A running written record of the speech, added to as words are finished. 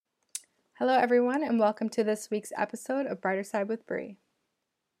Hello, everyone, and welcome to this week's episode of Brighter Side with Bree.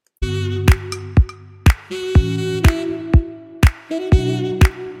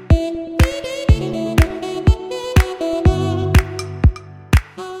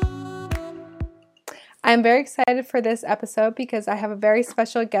 I'm very excited for this episode because I have a very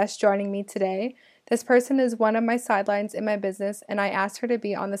special guest joining me today. This person is one of my sidelines in my business, and I asked her to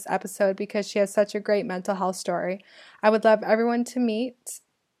be on this episode because she has such a great mental health story. I would love everyone to meet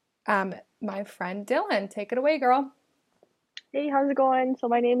my friend Dylan. Take it away, girl. Hey, how's it going? So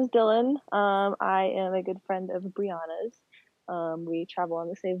my name is Dylan. I am a good friend of Brianna's. We travel on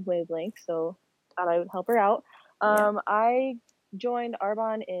the same wavelength, so thought I would help her out. I joined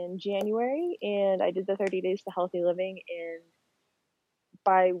Arbonne in January, and I did the 30 Days to Healthy Living. And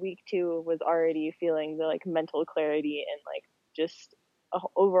by week 2, was already feeling the mental clarity and just a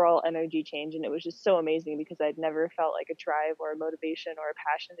overall energy change. And it was just so amazing because I'd never felt like a drive or a motivation or a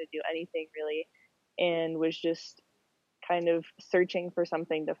passion to do anything really, and was just kind of searching for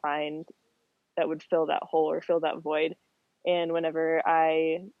something to find that would fill that hole or fill that void. And whenever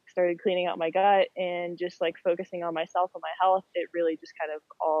I started cleaning out my gut and just focusing on myself and my health, it really just kind of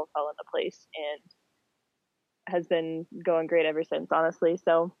all fell into place and has been going great ever since, honestly.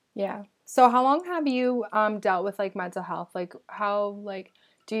 So yeah. So how long have you dealt with mental health? How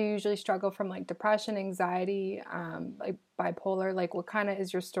do you usually struggle from depression, anxiety, bipolar? What kind of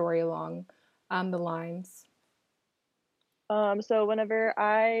is your story along the lines? So whenever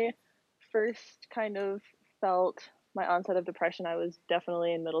I first kind of felt my onset of depression, I was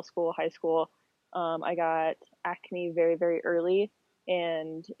definitely in middle school, high school. I got acne very, very early,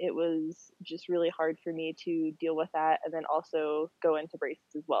 and it was just really hard for me to deal with that and then also go into braces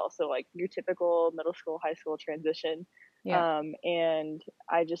as well. So your typical middle school, high school transition. Yeah. And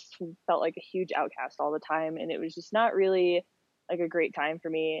I just felt like a huge outcast all the time, and it was just not really a great time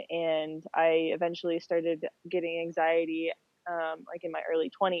for me. And I eventually started getting anxiety in my early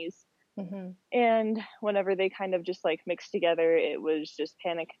 20s. Mm-hmm. And whenever they kind of just mixed together, it was just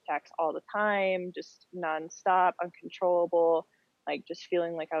panic attacks all the time, just nonstop, uncontrollable, just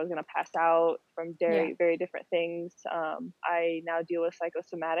feeling like I was going to pass out from Yeah. very, very different things. I now deal with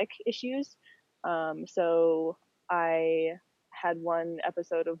psychosomatic issues. So I had one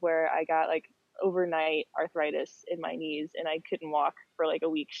episode of where I got overnight arthritis in my knees, and I couldn't walk for a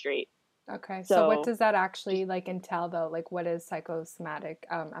week straight. Okay. So what does that actually entail though? What is psychosomatic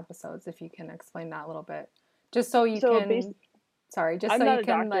episodes, if you can explain that a little bit? Just so you can sorry, just I'm so not you a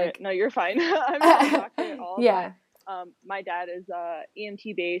can doctor. No, you're fine. I'm not a doctor at all. Yeah. But my dad is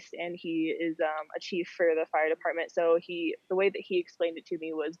EMT based, and he is a chief for the fire department. So the way that he explained it to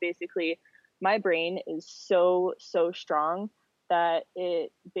me was basically my brain is so strong that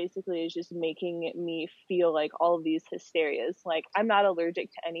it basically is just making me feel all of these hysterias. I'm not allergic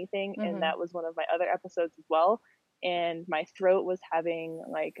to anything, Mm-hmm. and that was one of my other episodes as well. And my throat was having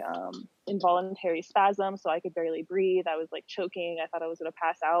involuntary spasms, so I could barely breathe. I was choking. I thought I was going to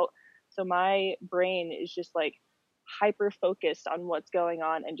pass out. So my brain is just hyper focused on what's going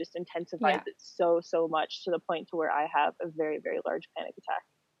on and just intensifies it so much to the point to where I have a very, very large panic attack.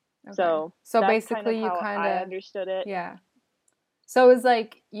 Okay. So that's basically you kind of I understood it. Yeah. So it was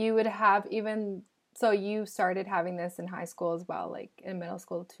you would have so you started having this in high school as well, in middle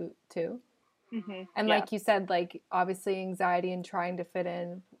school too. Mm-hmm. And yeah. you said, obviously anxiety and trying to fit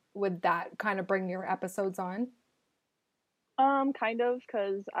in, would that kind of bring your episodes on? Kind of,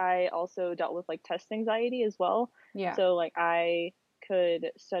 because I also dealt with test anxiety as well. Yeah. So I could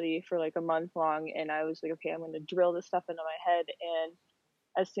study for a month long, and I was okay, I'm going to drill this stuff into my head. And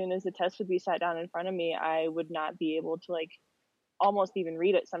as soon as the test would be sat down in front of me, I would not be able to almost even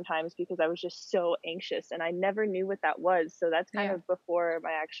read it sometimes because I was just so anxious, and I never knew what that was. So that's kind of before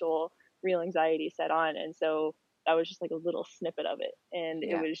my actual real anxiety set on. And so that was just a little snippet of it. And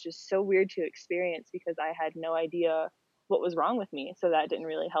it was just so weird to experience because I had no idea what was wrong with me. So that didn't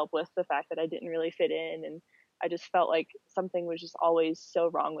really help with the fact that I didn't really fit in. And I just felt like something was just always so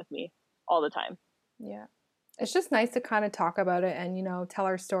wrong with me all the time. Yeah. It's just nice to kind of talk about it and, tell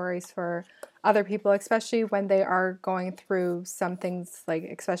our stories for other people, especially when they are going through some things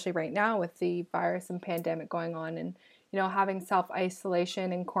especially right now with the virus and pandemic going on and, having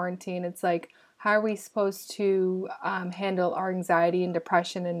self-isolation and quarantine. It's how are we supposed to handle our anxiety and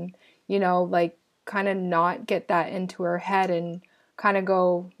depression and, kind of not get that into our head and kind of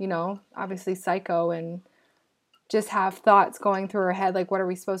go, obviously psycho and just have thoughts going through our head, what are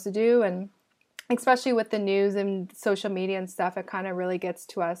we supposed to do? And especially with the news and social media and stuff, it kind of really gets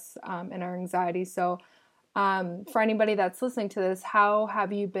to us in our anxiety. So for anybody that's listening to this, how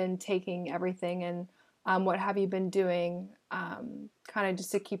have you been taking everything and what have you been doing kind of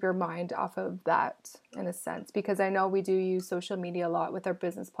just to keep your mind off of that in a sense? Because I know we do use social media a lot with our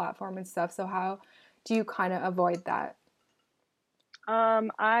business platform and stuff. So how do you kind of avoid that?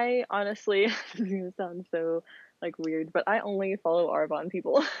 I honestly, this is gonna sound so like weird, but I only follow Arbonne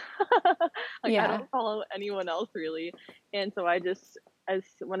people. Like I Yeah. don't follow anyone else really. And so I just, as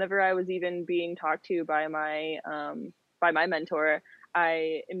whenever I was even being talked to by my mentor,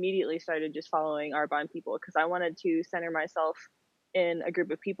 I immediately started just following Arbonne people because I wanted to center myself in a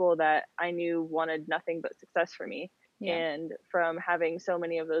group of people that I knew wanted nothing but success for me. Yeah. And from having so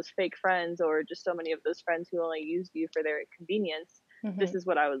many of those fake friends or just so many of those friends who only used you for their convenience, this is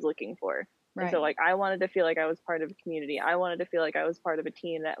what I was looking for. And so, Right. like, I wanted to feel like I was part of a community. I wanted to feel like I was part of a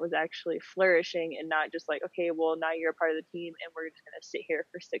team that was actually flourishing and not just like, okay, well, now you're a part of the team and we're just going to sit here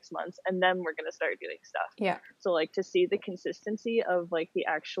for 6 months and then we're going to start doing stuff. Yeah. So, like, to see the consistency of like the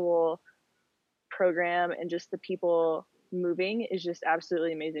actual program and just the people moving is just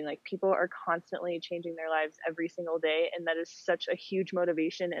absolutely amazing. Like, people are constantly changing their lives every single day. And that is such a huge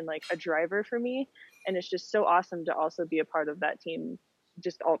motivation and like a driver for me. And it's just so awesome to also be a part of that team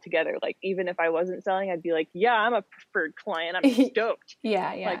just all together. Like, even if I wasn't selling, I'd be like, yeah, I'm a preferred client. I'm stoked.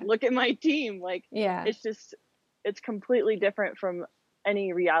 Yeah. Like, look at my team. Like, Yeah. it's completely different from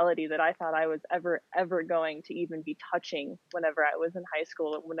any reality that I thought I was ever going to even be touching whenever I was in high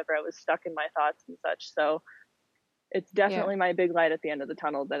school and whenever I was stuck in my thoughts and such. So it's definitely my big light at the end of the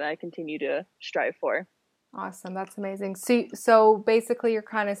tunnel that I continue to strive for. Awesome. That's amazing. So basically you're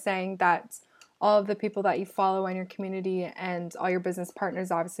kind of saying that all of the people that you follow in your community and all your business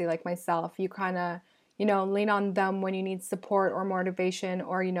partners, obviously like myself, you kind of, lean on them when you need support or motivation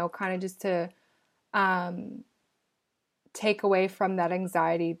or, kind of just to take away from that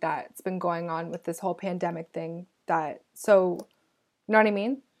anxiety that's been going on with this whole pandemic thing so, you know what I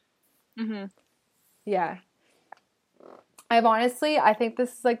mean? Mm-hmm. Yeah. I think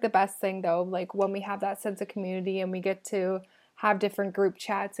this is like the best thing though, like when we have that sense of community and we get to have different group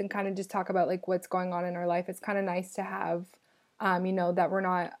chats and kind of just talk about like what's going on in our life. It's kind of nice to have, that we're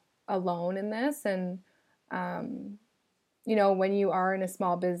not alone in this. And, when you are in a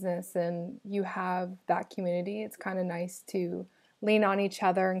small business and you have that community, it's kind of nice to lean on each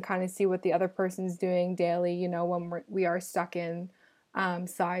other and kind of see what the other person's doing daily, when we are stuck in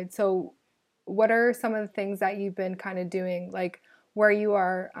side. So what are some of the things that you've been kind of doing, like where you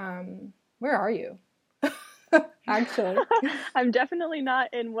are, where are you? Actually. I'm definitely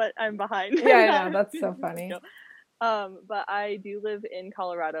not in what I'm behind. Yeah, I know. That's so funny. But I do live in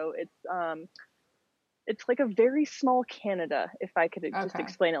Colorado. It's like a very small Canada, if I could just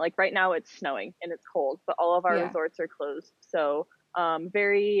explain it. Like right now it's snowing and it's cold, but all of our resorts are closed. So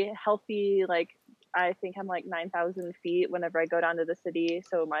very healthy. Like I think I'm like 9,000 feet whenever I go down to the city.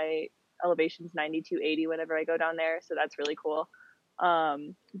 So my elevation's 9280 whenever I go down there. So that's really cool.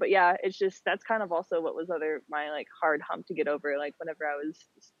 But yeah, it's just, that's kind of also what was my like hard hump to get over. Like whenever I was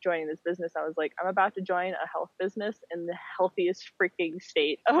joining this business, I was like, I'm about to join a health business in the healthiest freaking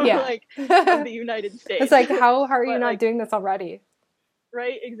state of of the United States. It's like, how are you not doing this already?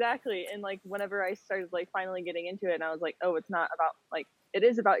 Right, exactly. And like whenever I started like finally getting into it, and I was like, oh, it's not about like, it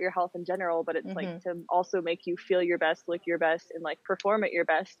is about your health in general, but it's like to also make you feel your best, look your best, and like perform at your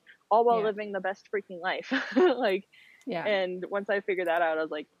best, all while living the best freaking life. Like, and once I figured that out, I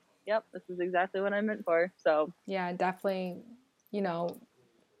was like, yep, this is exactly what I'm meant for. So yeah, definitely,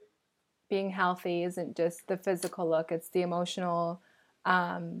 being healthy isn't just the physical look, it's the emotional,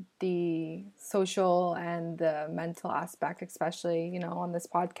 the social and the mental aspect. Especially, on this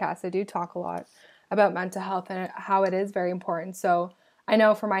podcast I do talk a lot about mental health and how it is very important. So I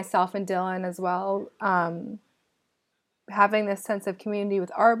know for myself and Dylan as well, having this sense of community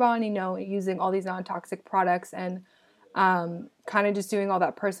with Arbonne, using all these non-toxic products and kind of just doing all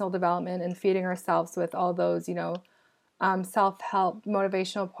that personal development and feeding ourselves with all those, self-help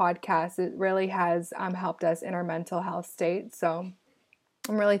motivational podcasts, it really has helped us in our mental health state. So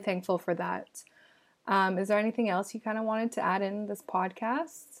I'm really thankful for that. Is there anything else you kind of wanted to add in this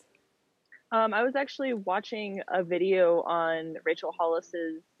podcast? I was actually watching a video on Rachel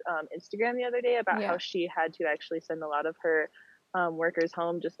Hollis's Instagram the other day about how she had to actually send a lot of her workers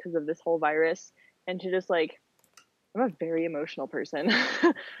home just because of this whole virus, and to just like, I'm a very emotional person,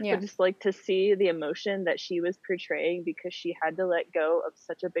 but just like to see the emotion that she was portraying because she had to let go of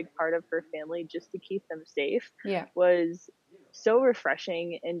such a big part of her family just to keep them safe was so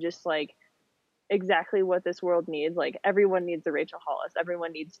refreshing, and just like exactly what this world needs. Like everyone needs a Rachel Hollis.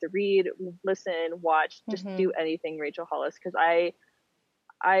 Everyone needs to read, listen, watch, just do anything Rachel Hollis. Cause I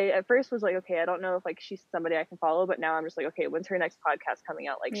at first was like, okay, I don't know if like she's somebody I can follow, but now I'm just like, okay, when's her next podcast coming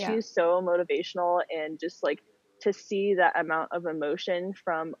out? Like she's so motivational and just like to see that amount of emotion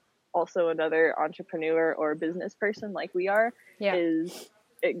from also another entrepreneur or business person like we are Yeah. is,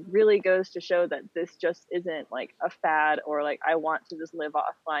 it really goes to show that this just isn't like a fad or like I want to just live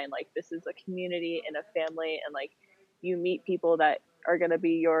offline. Like this is a community and a family, and like you meet people that are going to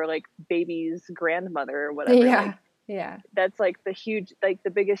be your like baby's grandmother or whatever. Yeah. Like Yeah. that's like the huge, like the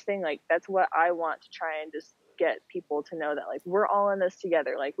biggest thing. Like that's what I want to try and just get people to know, that like we're all in this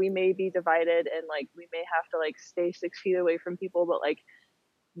together. Like we may be divided and like we may have to like stay 6 feet away from people, but like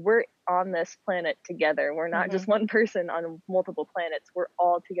we're on this planet together. We're not just one person on multiple planets. We're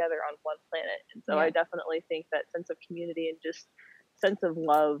all together on one planet. And so Yeah. I definitely think that sense of community and just sense of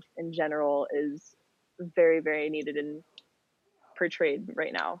love in general is very, very needed and portrayed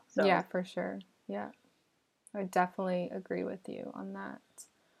right now. So yeah, for sure. Yeah. I definitely agree with you on that.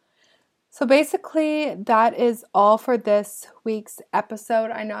 So basically, that is all for this week's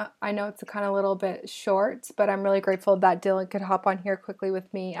episode. I know it's a kind of little bit short, but I'm really grateful that Dylan could hop on here quickly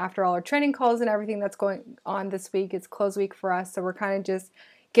with me after all our training calls and everything that's going on this week. It's close week for us, so we're kind of just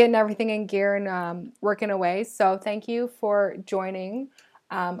getting everything in gear and working away. So thank you for joining.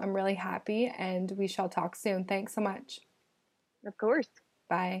 I'm really happy, and we shall talk soon. Thanks so much. of course.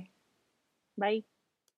 Bye. Bye.